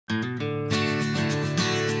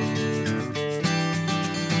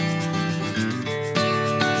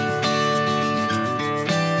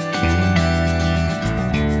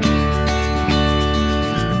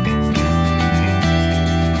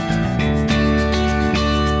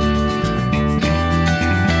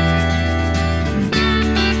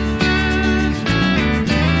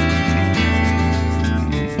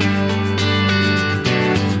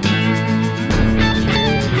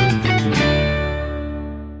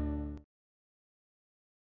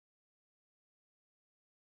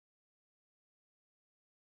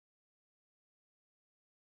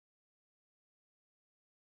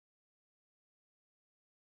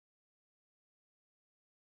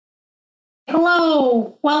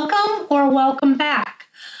Hello, welcome or welcome back.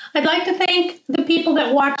 I'd like to thank the people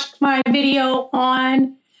that watched my video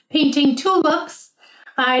on painting tulips.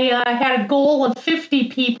 I had a goal of 50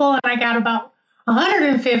 people and I got about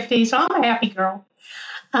 150, so I'm a happy girl.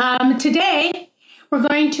 Today we're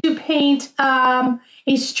going to paint a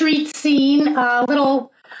street scene, a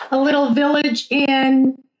little village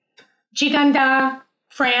in Giganda,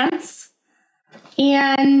 France,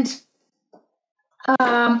 and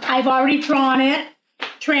I've already drawn it,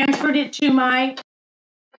 transferred it to my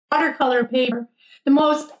watercolor paper. The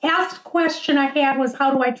most asked question I had was,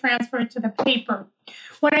 how do I transfer it to the paper?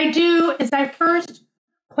 What I do is I first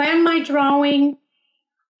plan my drawing,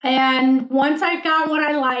 and once I've got what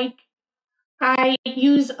I like, I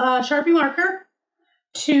use a Sharpie marker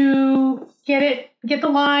to get the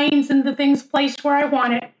lines and the things placed where I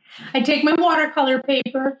want it. I take my watercolor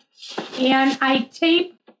paper and I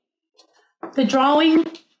tape the drawing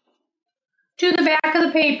to the back of the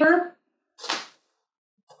paper,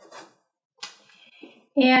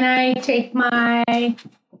 and I take my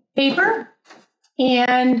paper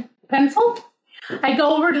and pencil. I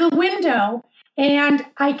go over to the window and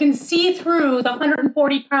I can see through the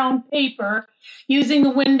 140-pound paper using the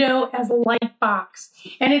window as a light box,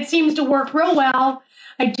 and it seems to work real well.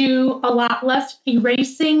 I do a lot less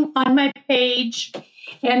erasing on my page,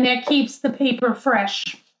 and that keeps the paper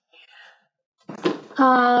fresh.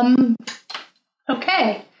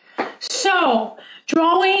 Okay, so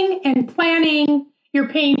drawing and planning your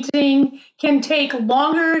painting can take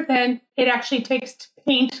longer than it actually takes to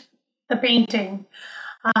paint the painting.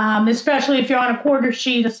 Especially if you're on a quarter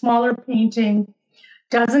sheet, a smaller painting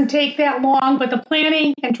doesn't take that long, but the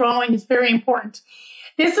planning and drawing is very important.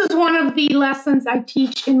 This is one of the lessons I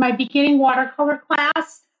teach in my beginning watercolor class.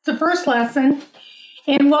 It's the first lesson,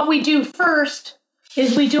 and what we do first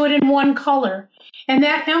is we do it in one color. And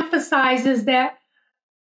that emphasizes that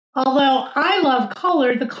although I love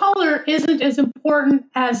color, the color isn't as important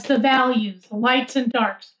as the values, the lights and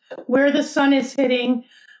darks, where the sun is hitting,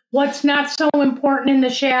 what's not so important in the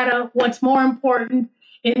shadow, what's more important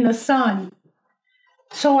in the sun.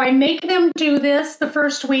 So I make them do this the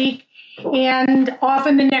first week, and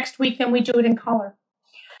often the next week, then we do it in color.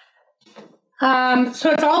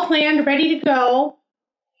 So it's all planned, ready to go.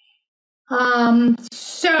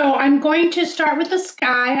 So I'm going to start with the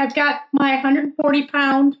sky. I've got my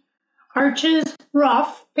 140-pound Arches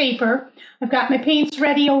rough paper. I've got my paints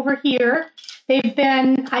ready over here.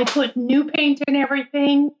 I put new paint in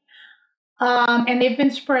everything, and they've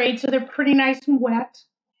been sprayed, so they're pretty nice and wet.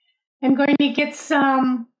 I'm going to get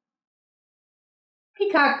some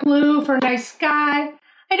peacock blue for a nice sky.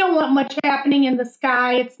 I don't want much happening in the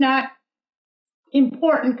sky. It's not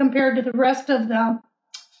important compared to the rest of the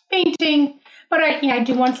painting, but I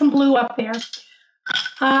do want some blue up there.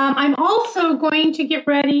 I'm also going to get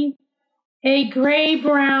ready a gray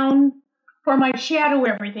brown for my shadow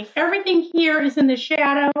everything. Everything here is in the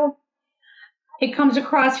shadow. It comes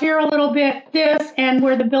across here a little bit, this, and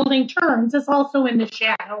where the building turns is also in the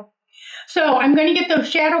shadow. So I'm going to get those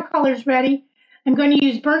shadow colors ready. I'm going to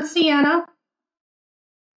use burnt sienna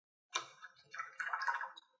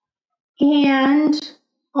and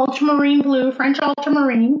ultramarine blue, French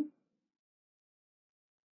ultramarine.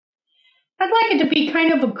 I'd like it to be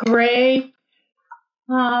kind of a gray,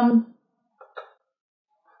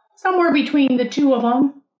 somewhere between the two of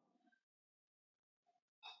them.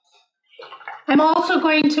 I'm also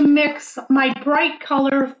going to mix my bright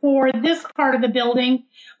color for this part of the building,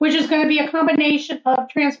 which is going to be a combination of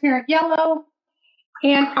transparent yellow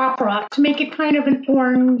and opera to make it kind of an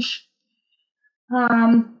orange.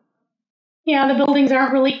 Yeah, the buildings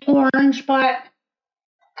aren't really orange, but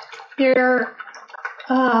they're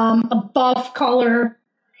a buff color.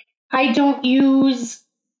 I don't use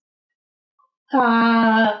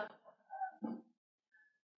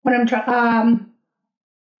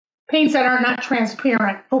paints that are not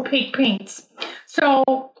transparent, opaque paints. So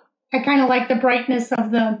I kind of like the brightness of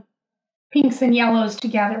the pinks and yellows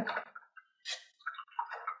together.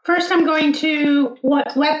 First, I'm going to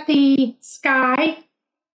wet the sky.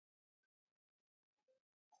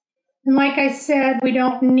 And like I said, we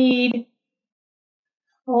don't need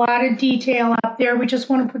a lot of detail up there. We just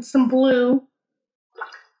want to put some blue.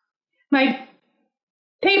 My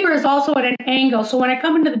paper is also at an angle, so when I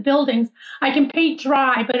come into the buildings, I can paint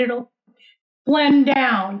dry, but it'll blend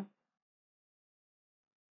down.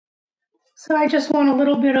 So I just want a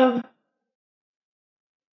little bit of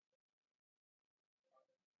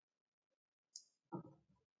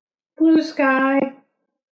blue sky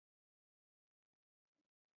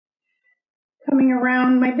coming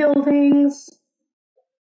around my buildings.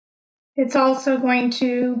 It's also going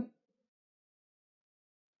to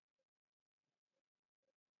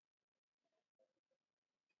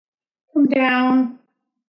come down.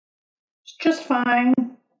 It's just fine.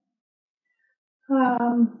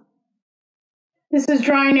 This is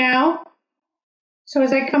dry now. So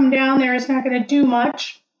as I come down there, it's not going to do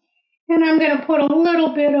much. And I'm going to put a little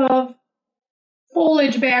bit of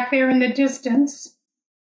foliage back there in the distance.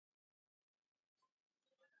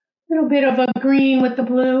 A little bit of a green with the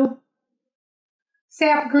blue.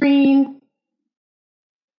 Sap green.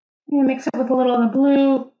 And mix it with a little of the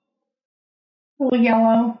blue. A little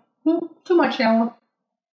yellow. Too much yellow.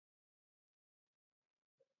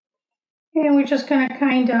 And we're just going to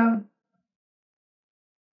kind of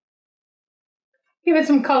give it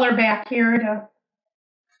some color back here to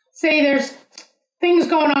say there's things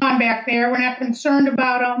going on back there. We're not concerned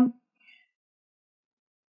about them.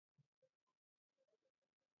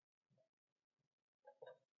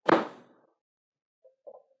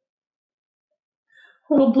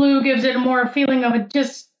 A little blue gives it a more feeling of a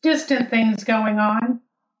distant things going on.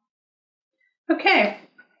 Okay,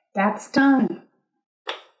 that's done.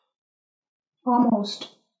 Almost.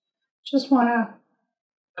 Just want to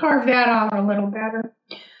carve that out a little better.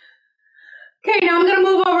 Okay, now I'm going to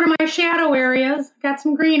move over to my shadow areas. Got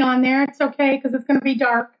some green on there. It's okay because it's going to be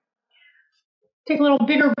dark. Take a little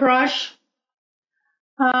bigger brush.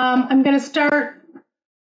 I'm going to start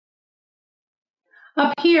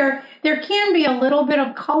up here. There can be a little bit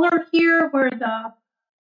of color here where the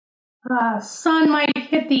sun might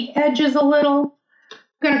hit the edges a little.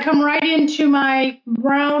 I'm going to come right into my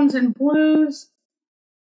browns and blues.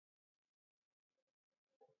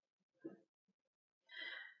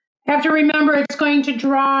 Have to remember it's going to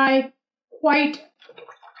dry quite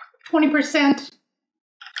 20%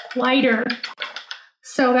 lighter.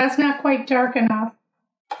 So that's not quite dark enough.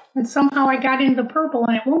 And somehow I got into the purple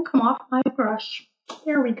and it won't come off my brush.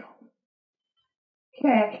 There we go.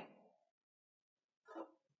 Okay.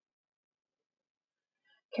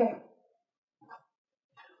 Okay.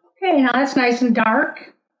 Okay, now that's nice and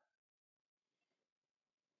dark.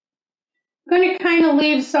 I'm going to kind of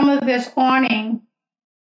leave some of this awning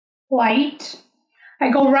light.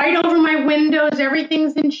 I go right over my windows.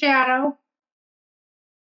 Everything's in shadow.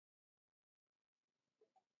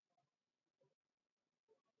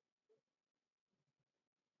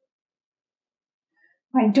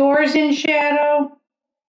 My door's in shadow.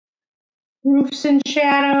 Roof's in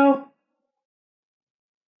shadow.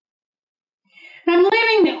 And I'm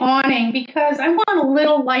leaving the awning because I want a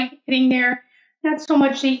little light hitting there. Not so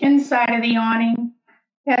much the inside of the awning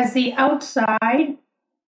as the outside.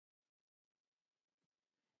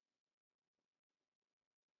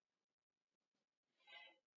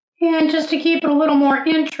 And just to keep it a little more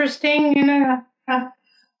interesting, and add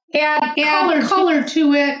color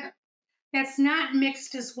to it that's not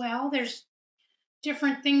mixed as well. There's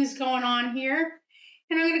different things going on here.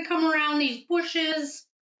 And I'm going to come around these bushes.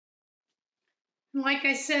 And like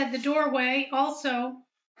I said, the doorway also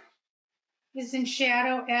is in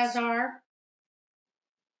shadow, as are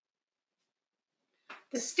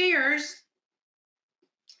the stairs.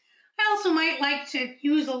 I also might like to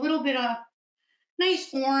use a little bit of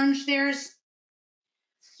nice orange. There's,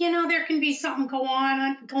 there can be something going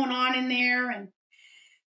on in there, and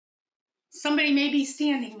somebody may be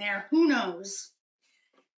standing there. Who knows?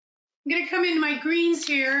 I'm going to come into my greens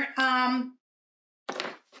here.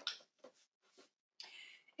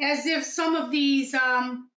 As if some of these,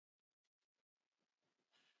 I'm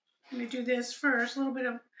going to do this first, a little bit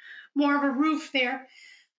of more of a roof there.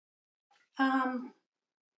 I'm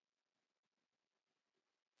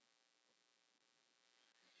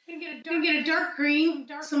going to get a dark green,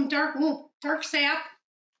 some dark sap,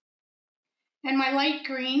 and my light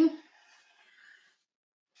green.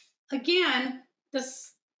 Again,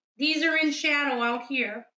 these are in shadow out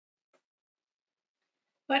here,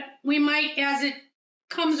 but we might, as it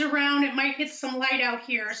comes around, it might hit some light out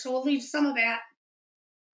here, so we'll leave some of that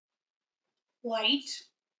light.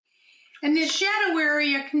 And this shadow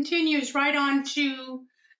area continues right onto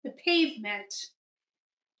the pavement,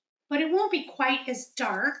 but it won't be quite as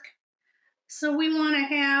dark. So we want to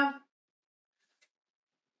have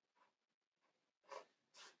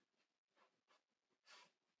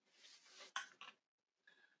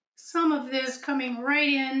some of this coming right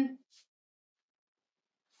in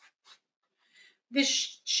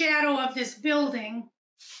this shadow of this building.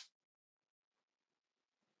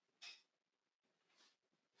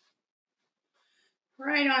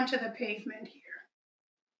 Right onto the pavement here.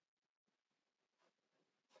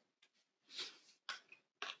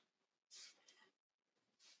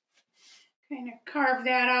 Kind of carve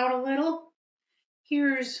that out a little.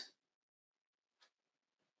 Here's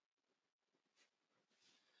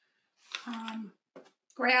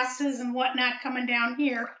grasses and whatnot coming down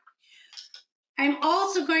here. I'm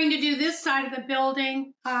also going to do this side of the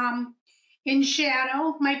building in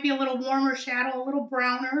shadow. Might be a little warmer shadow, a little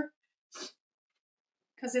browner,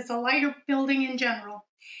 because it's a lighter building in general.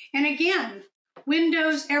 And again,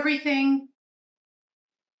 windows, everything,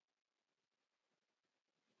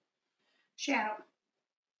 shadow.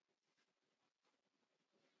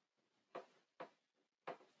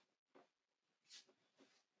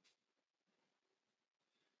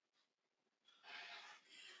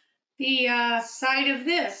 The side of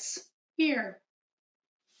this here,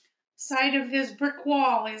 side of this brick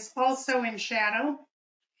wall is also in shadow,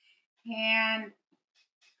 and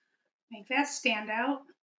make that stand out.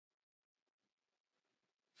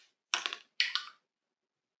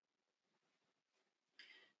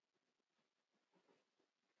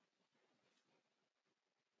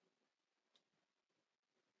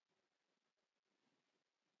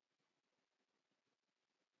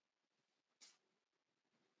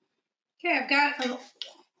 Okay, I've got a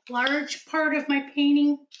large part of my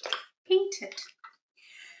painting painted.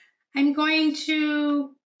 I'm going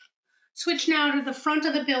to switch now to the front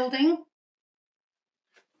of the building.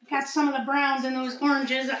 I've got some of the browns and those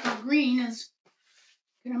oranges, or green is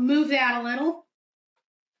going to move that a little.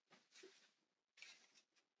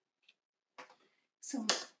 So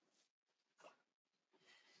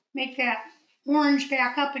make that orange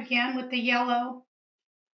back up again with the yellow.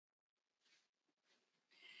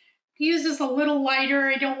 Use this a little lighter.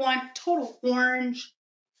 I don't want total orange.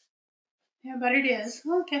 Yeah, but it is.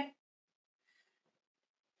 Okay.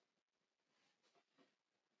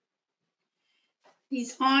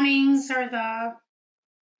 These awnings are the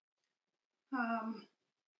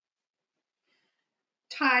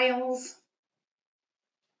tiles.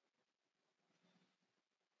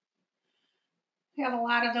 We have a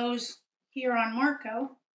lot of those here on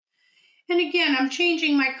Marco. And again, I'm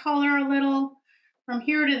changing my color a little from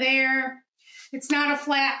here to there. It's not a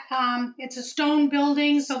flat, it's a stone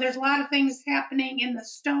building, so there's a lot of things happening in the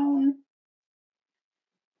stone.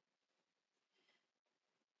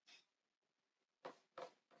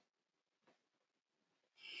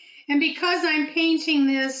 And because I'm painting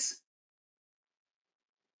this,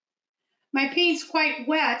 my paint's quite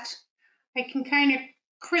wet, I can kind of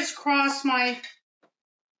crisscross my,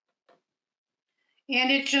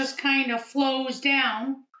 and it just kind of flows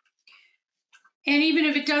down. And even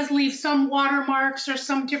if it does leave some watermarks or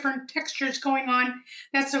some different textures going on,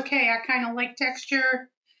 that's okay. I kind of like texture.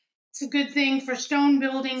 It's a good thing for stone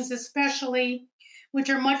buildings especially, which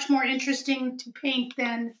are much more interesting to paint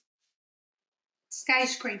than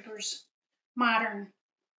skyscrapers, modern,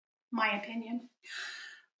 my opinion.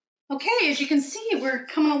 Okay, as you can see, we're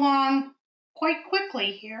coming along quite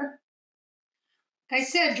quickly here. Like I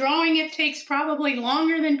said, drawing it takes probably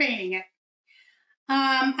longer than painting it.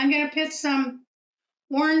 I'm going to put some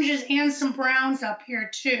oranges and some browns up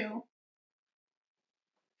here too.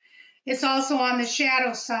 It's also on the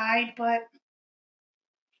shadow side, but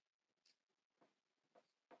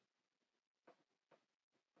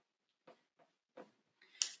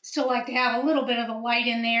still like to have a little bit of the light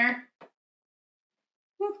in there.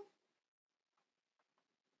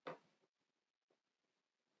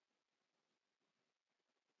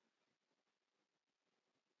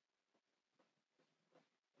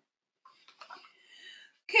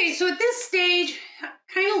 Okay, so at this stage,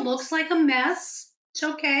 kind of looks like a mess. It's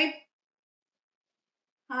okay.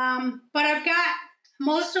 But I've got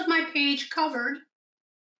most of my page covered.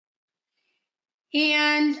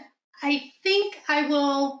 And I think I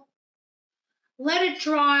will let it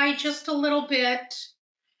dry just a little bit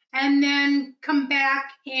and then come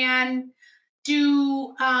back and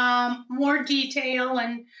do more detail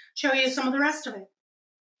and show you some of the rest of it.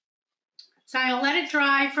 So I'll let it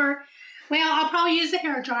dry for, well, I'll probably use the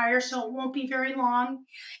hair dryer, so it won't be very long.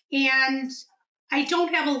 And I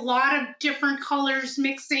don't have a lot of different colors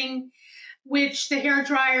mixing, which the hair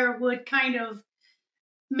dryer would kind of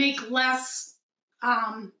make less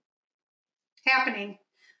happening.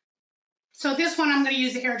 So this one I'm going to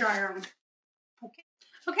use the hair dryer on.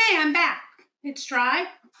 Okay, I'm back. It's dry.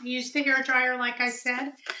 I used the hair dryer like I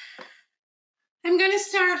said. I'm going to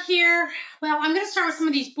start here. Well, I'm going to start with some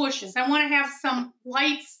of these bushes. I want to have some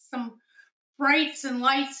lights, some brights and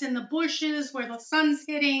lights in the bushes where the sun's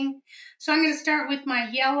hitting. So I'm going to start with my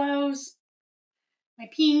yellows, my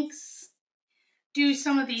pinks, do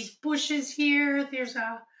some of these bushes here. There's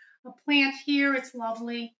a plant here. It's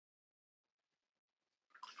lovely.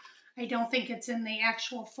 I don't think it's in the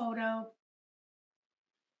actual photo.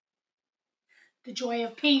 The joy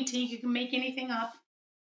of painting, you can make anything up.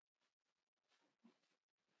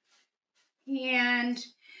 And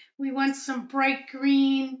we want some bright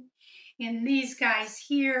green in these guys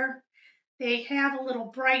here. they have a little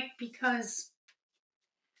bright because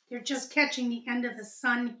they're just catching the end of the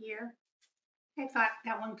sun here. I thought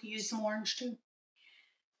that one could use some orange too.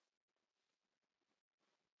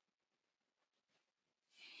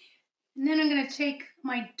 And then I'm going to take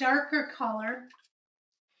my darker color.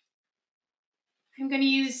 I'm going to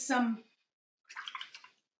use some,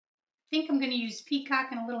 I think I'm going to use peacock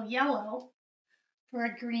and a little yellow for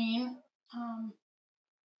a green.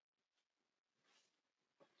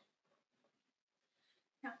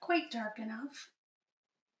 Not quite dark enough.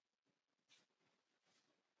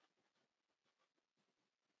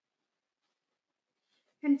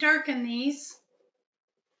 And darken these.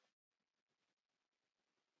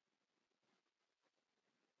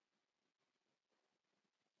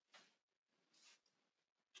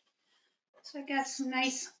 So I got some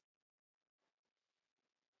nice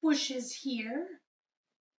bushes here.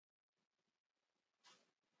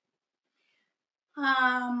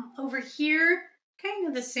 Over here, kind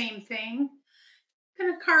of the same thing. I'm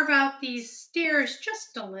going to carve out these stairs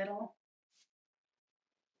just a little.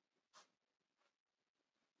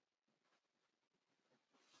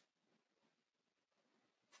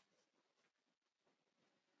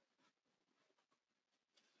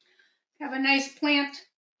 Have a nice plant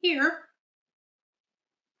here.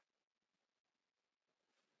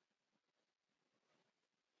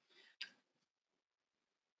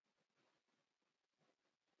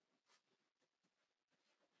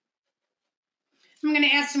 I'm going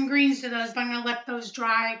to add some greens to those, but I'm going to let those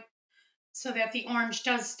dry so that the orange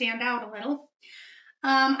does stand out a little.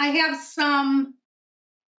 I have some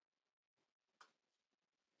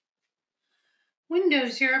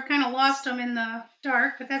windows here. I've kind of lost them in the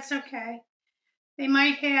dark, but that's okay. They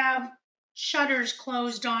might have shutters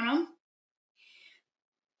closed on them.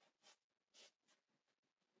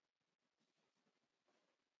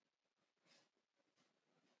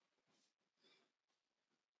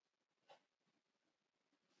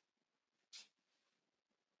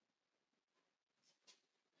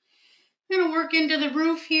 I'm going to work into the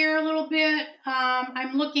roof here a little bit.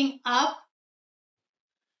 I'm looking up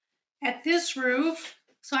at this roof,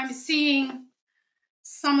 so I'm seeing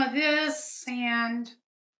some of this and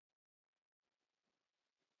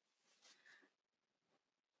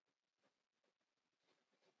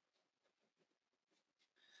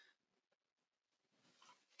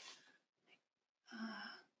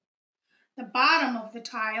the bottom of the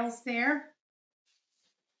tiles there.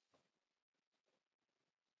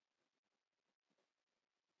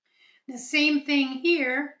 The same thing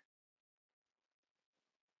here.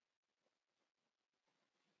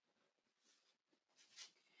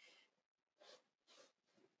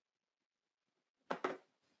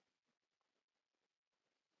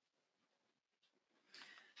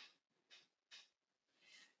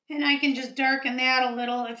 And I can just darken that a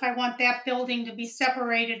little if I want that building to be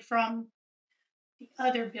separated from the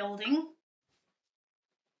other building.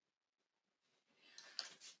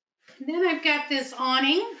 And then I've got this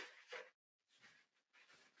awning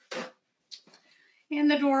in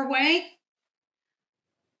the doorway.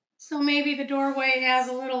 So maybe the doorway has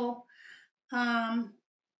a little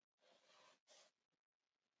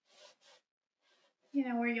you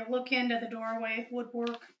know, where you look into the doorway would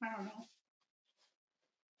work. I don't know.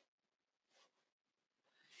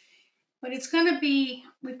 But it's going to be,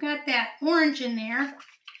 we've got that orange in there,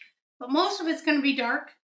 but most of it's going to be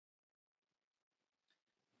dark.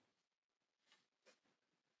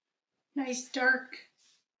 Nice dark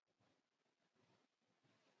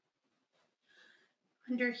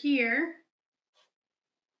under here.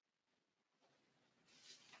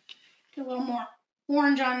 Get a little more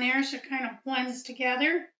orange on there so it kind of blends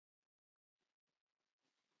together.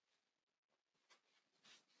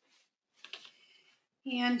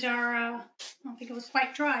 And our, I don't think it was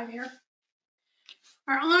quite dry there.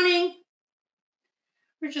 Our awning,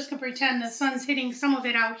 we're just going to pretend the sun's hitting some of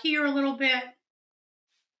it out here a little bit.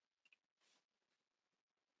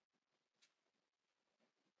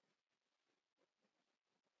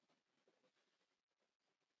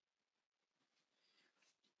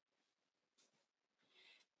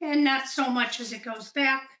 And not so much as it goes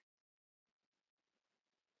back.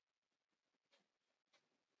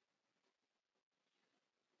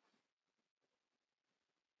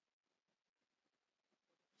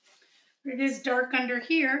 It is dark under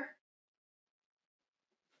here.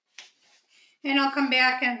 And I'll come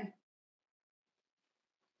back and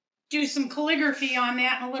do some calligraphy on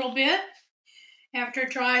that in a little bit after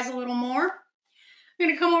it dries a little more. I'm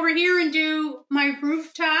going to come over here and do my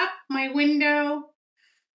rooftop, my window,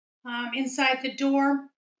 inside the door.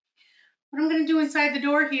 What I'm going to do inside the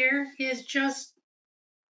door here is just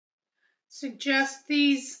suggest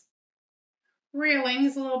these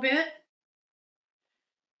railings a little bit.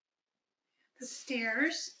 The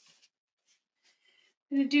stairs.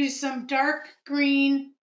 I'm going to do some dark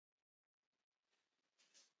green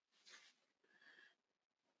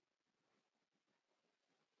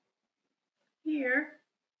here.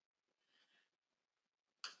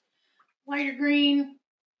 Lighter green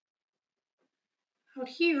out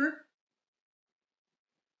here.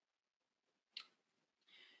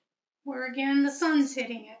 Where again the sun's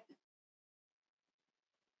hitting it.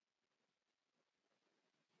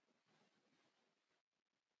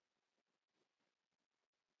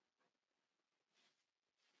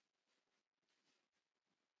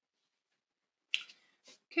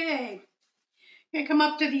 Okay, I'm gonna come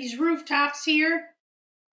up to these rooftops here.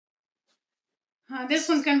 This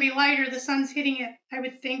one's gonna be lighter. The sun's hitting it, I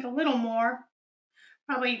would think, a little more.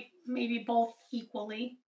 Probably, maybe both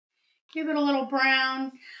equally. Give it a little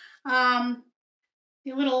brown. The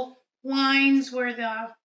little lines where the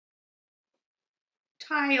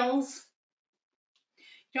tiles.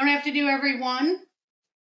 You don't have to do every one.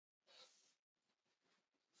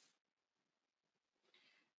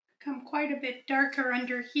 Come quite a bit darker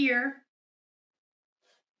under here.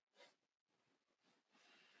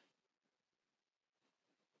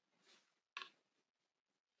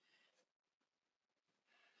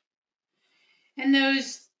 And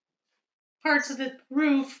those parts of the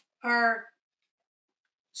roof are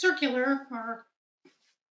circular, or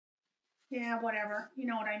yeah, whatever. You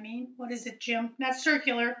know what I mean. What is it, Jim? Not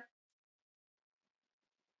circular.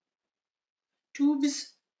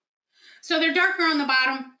 Tubes. So they're darker on the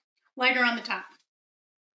bottom, lighter on the top.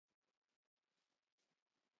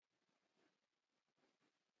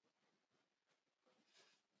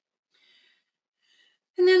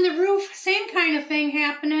 And then the roof, same kind of thing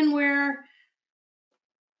happening where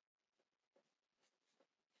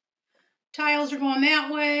tiles are going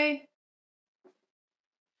that way.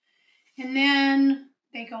 And then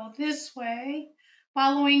they go this way,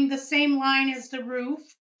 following the same line as the roof.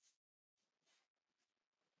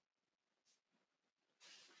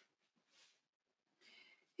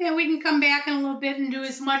 And we can come back in a little bit and do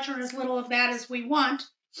as much or as little of that as we want.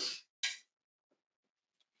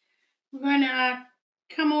 We're going to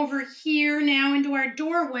come over here now into our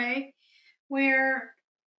doorway where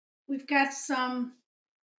we've got some,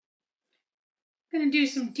 I'm going to do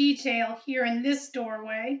some detail here in this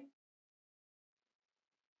doorway.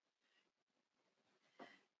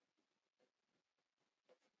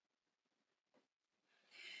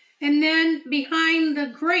 And then behind the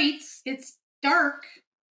grates, it's dark.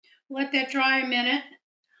 Let that dry a minute.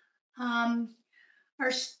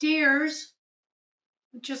 Our stairs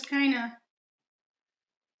just kind of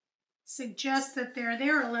suggest that they're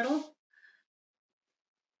there a little.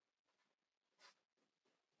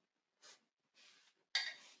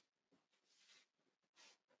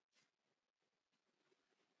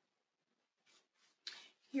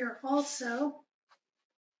 Here also.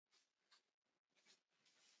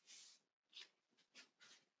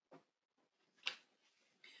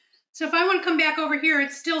 So if I want to come back over here,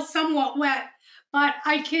 it's still somewhat wet, but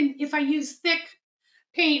I can, if I use thick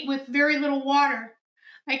paint with very little water,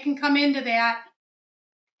 I can come into that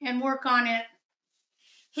and work on it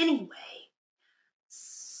anyway.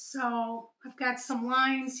 So I've got some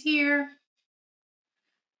lines here,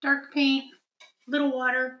 dark paint, little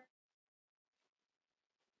water.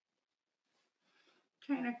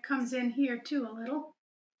 Kind of comes in here too a little.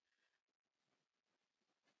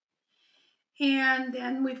 And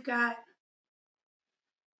then we've got,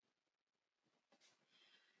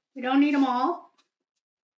 we don't need them all.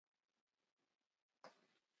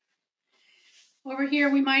 Over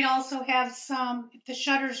here we might also have some, if the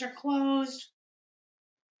shutters are closed,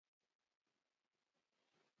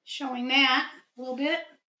 showing that a little bit.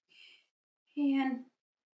 And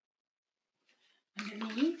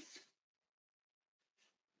underneath.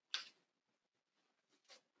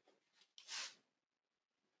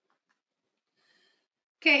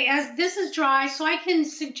 Okay, as this is dry, so I can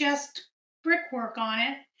suggest brickwork on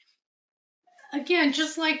it. Again,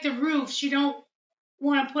 just like the roofs, you don't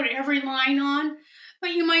want to put every line on,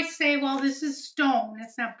 but you might say, well, this is stone.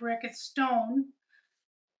 It's not brick, it's stone.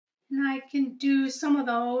 And I can do some of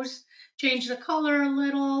those, change the color a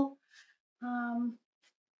little,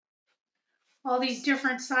 all these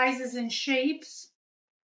different sizes and shapes.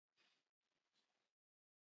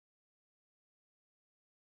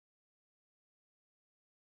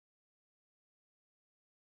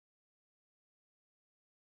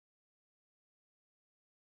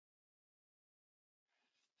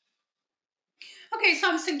 Okay, so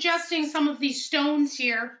I'm suggesting some of these stones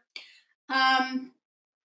here. I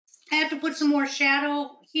have to put some more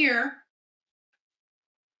shadow here.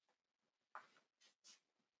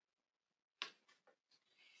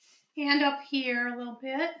 and up here a little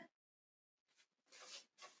bit.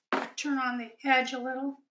 Turn on the edge a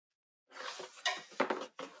little.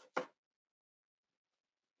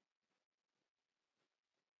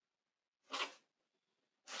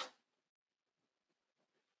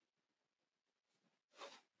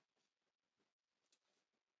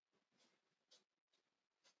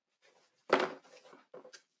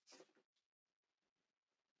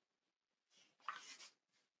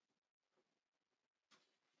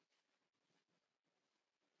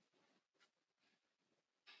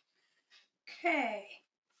 Okay.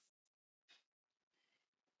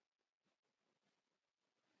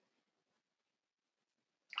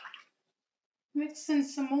 Mix in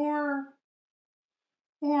some more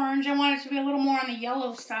orange. I want it to be a little more on the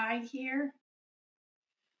yellow side here.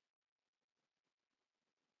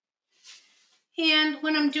 And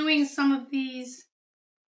when I'm doing some of these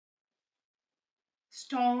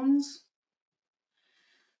stones,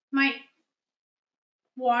 might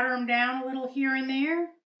water them down a little here and there.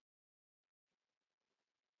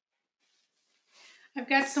 I've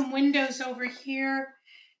got some windows over here,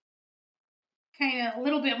 kind of a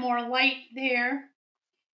little bit more light there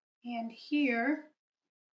and here.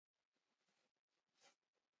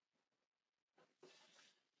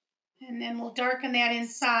 And then we'll darken that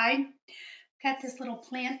inside. Got this little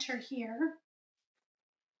planter here.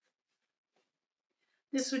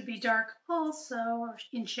 This would be dark also, or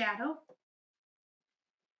in shadow.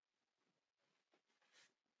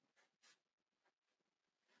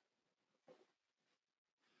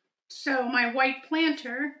 So my white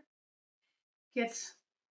planter gets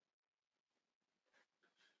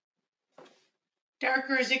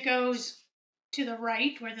darker as it goes to the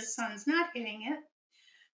right where the sun's not hitting it.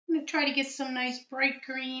 I'm going to try to get some nice bright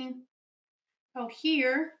green out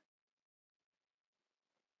here.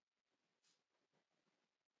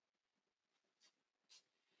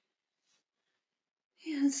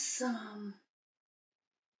 And some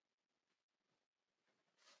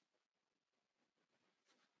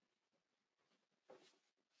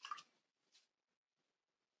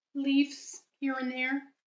leaves here and there.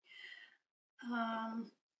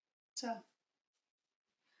 So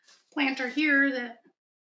planter here that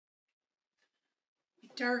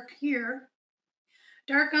dark here,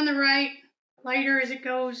 dark on the right, lighter as it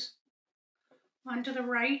goes onto the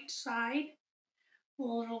right side, a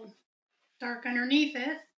little dark underneath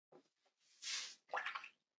it.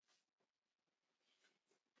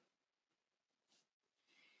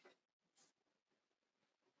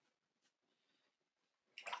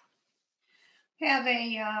 Have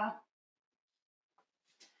a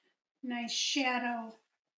nice shadow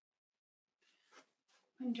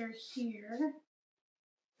under here,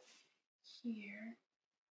 here.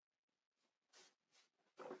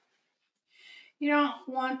 You don't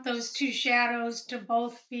want those two shadows to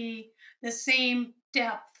both be the same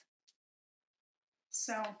depth.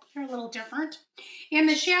 So they're a little different. And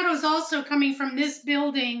the shadows also coming from this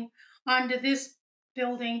building onto this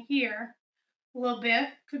building here a little bit.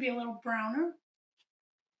 Could be a little browner.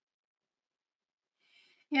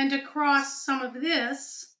 And across some of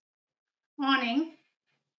this awning.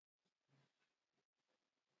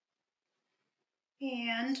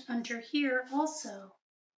 And under here also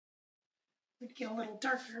would get a little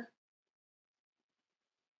darker.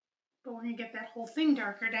 But we're going to get that whole thing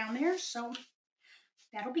darker down there, so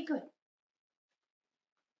that'll be good.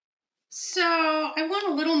 So I want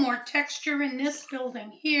a little more texture in this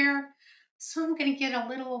building here, so I'm going to get a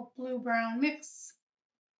little blue-brown mix.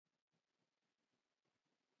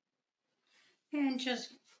 And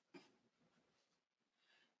just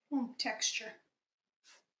texture.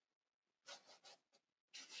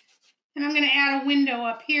 And I'm going to add a window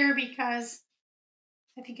up here because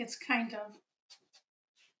I think it's kind of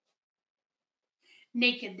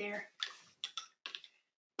naked there.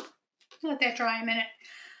 Let that dry a minute.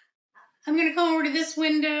 I'm going to come over to this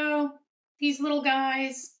window, these little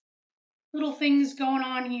guys, little things going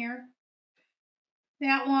on here.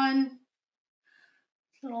 That one,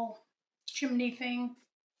 little chimney thing.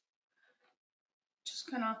 Just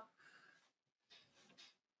gonna,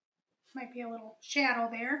 might be a little shadow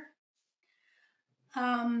there.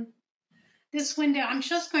 This window, I'm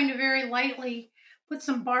just going to very lightly put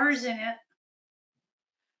some bars in it,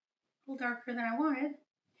 a little darker than I wanted,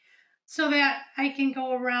 so that I can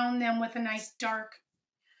go around them with a nice dark,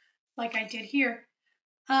 like I did here.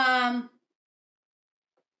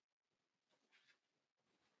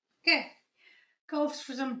 Okay, go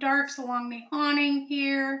for some darks along the awning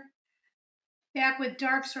here, back with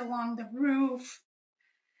darks along the roof,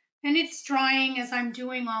 and it's drying as I'm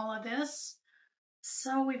doing all of this.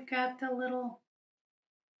 So we've got the little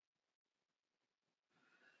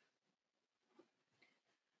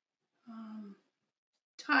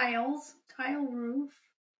tile roof.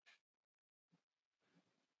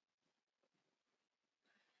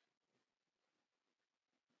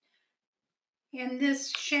 And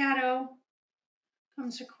this shadow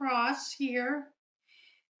comes across here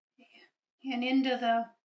and into the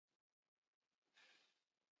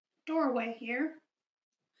doorway here.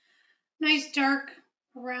 Nice dark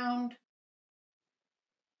around.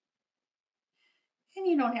 And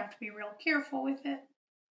you don't have to be real careful with it.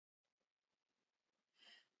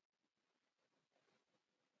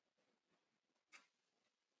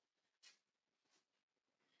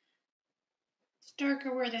 It's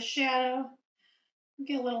darker where the shadow.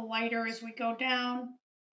 Get a little lighter as we go down.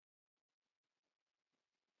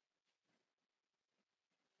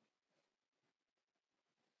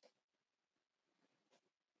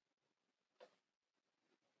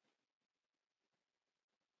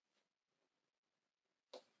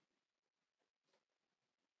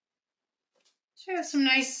 So we have some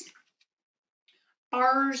nice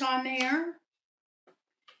bars on there.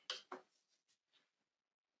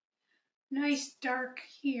 Nice dark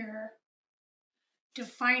here,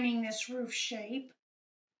 defining this roof shape.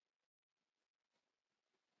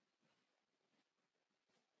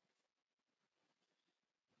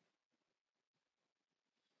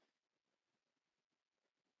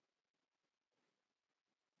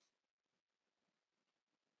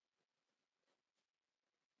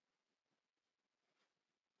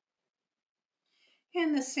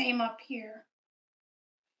 And the same up here,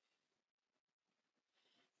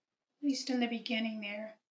 at least in the beginning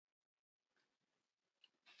there.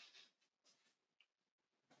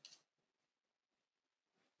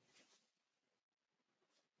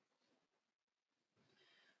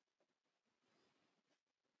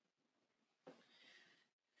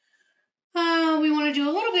 We want to do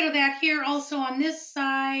a little bit of that here also on this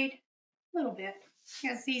side, a little bit,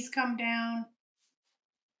 as these come down.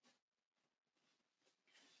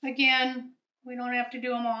 Again, we don't have to do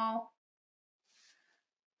them all.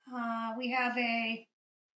 We have a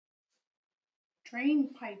drain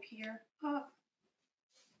pipe here.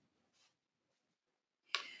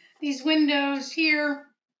 These windows here,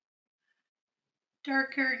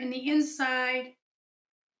 darker in the inside,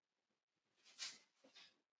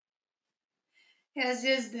 as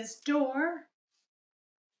is this door.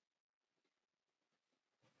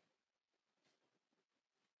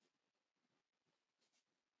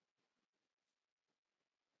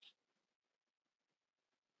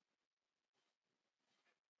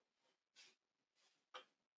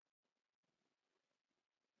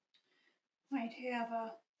 Might have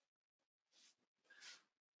a,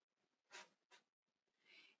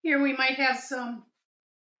 here we might have some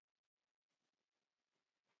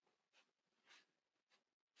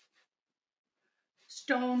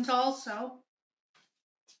stones also.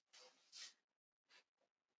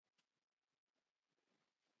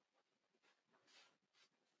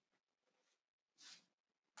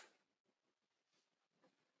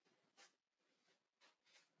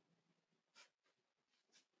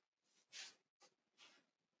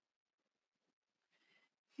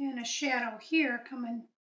 And a shadow here coming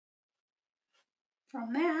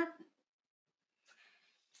from that,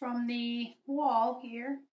 from the wall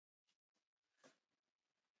here.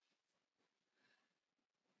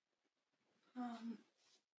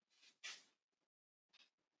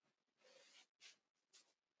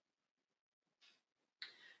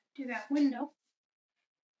 Do that window.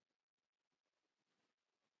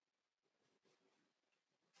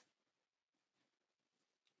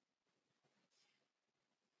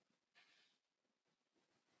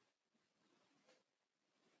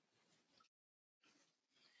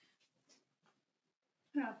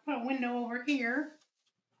 I'll put a window over here.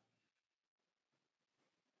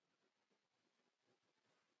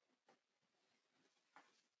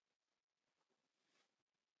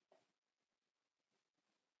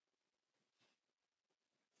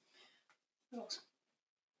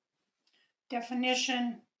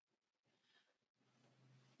 Definition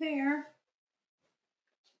there.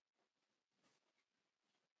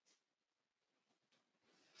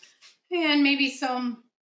 And maybe some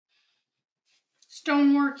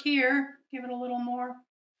stonework here, give it a little more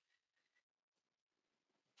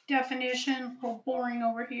definition, a little boring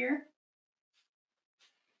over here.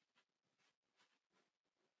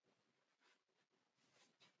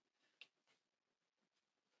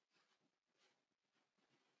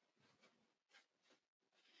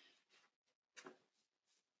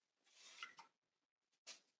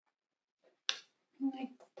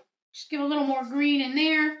 Just give a little more green in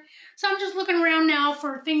there. So I'm just looking around now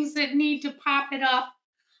for things that need to pop it up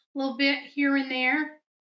a little bit here and there.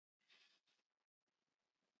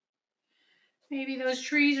 Maybe those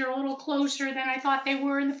trees are a little closer than I thought they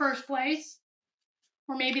were in the first place.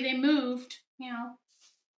 Or maybe they moved, you know.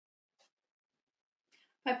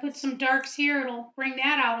 If I put some darks here, it'll bring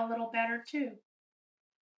that out a little better too.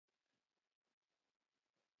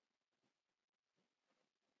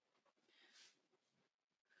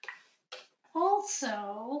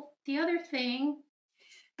 Also, the other thing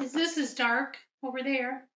is this is dark over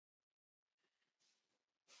there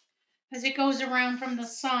as it goes around from the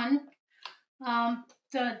sun.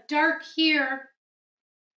 The dark here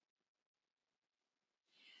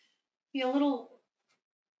be a little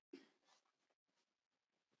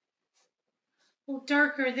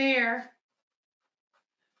darker there,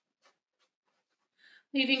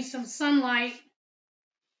 leaving some sunlight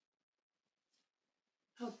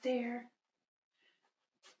out there.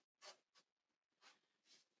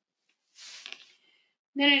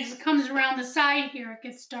 Then as it comes around the side here, it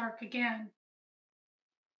gets dark again.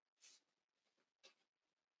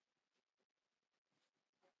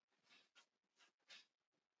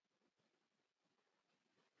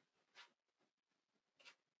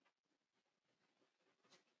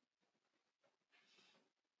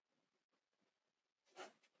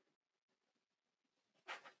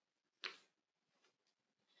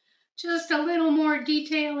 Just a little more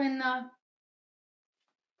detail in the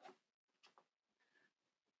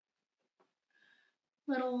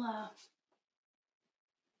little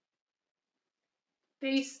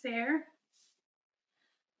base there.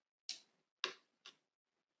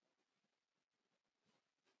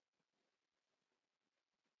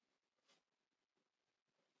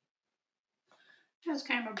 That's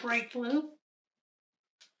kind of a bright blue.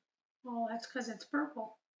 Oh, that's because it's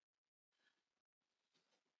purple.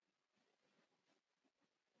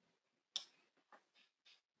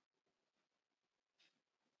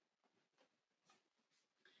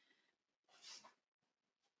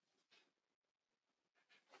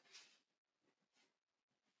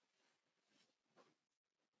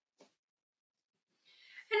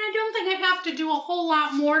 And I don't think I have to do a whole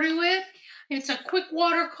lot more to it. It's a quick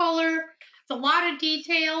watercolor. It's a lot of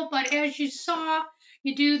detail, but as you saw,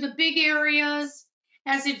 you do the big areas.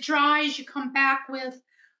 As it dries, you come back with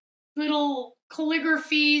little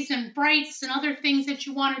calligraphies and brights and other things that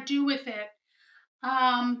you want to do with it.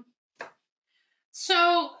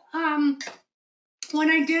 When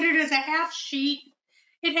I did it as a half sheet,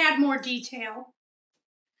 it had more detail.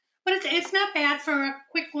 But it's not bad for a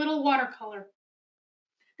quick little watercolor.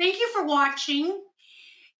 Thank you for watching.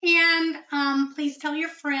 And please tell your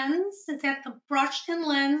friends. It's at the Brush and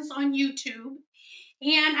Lens on YouTube.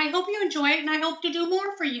 And I hope you enjoy it, and I hope to do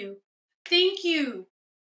more for you. Thank you.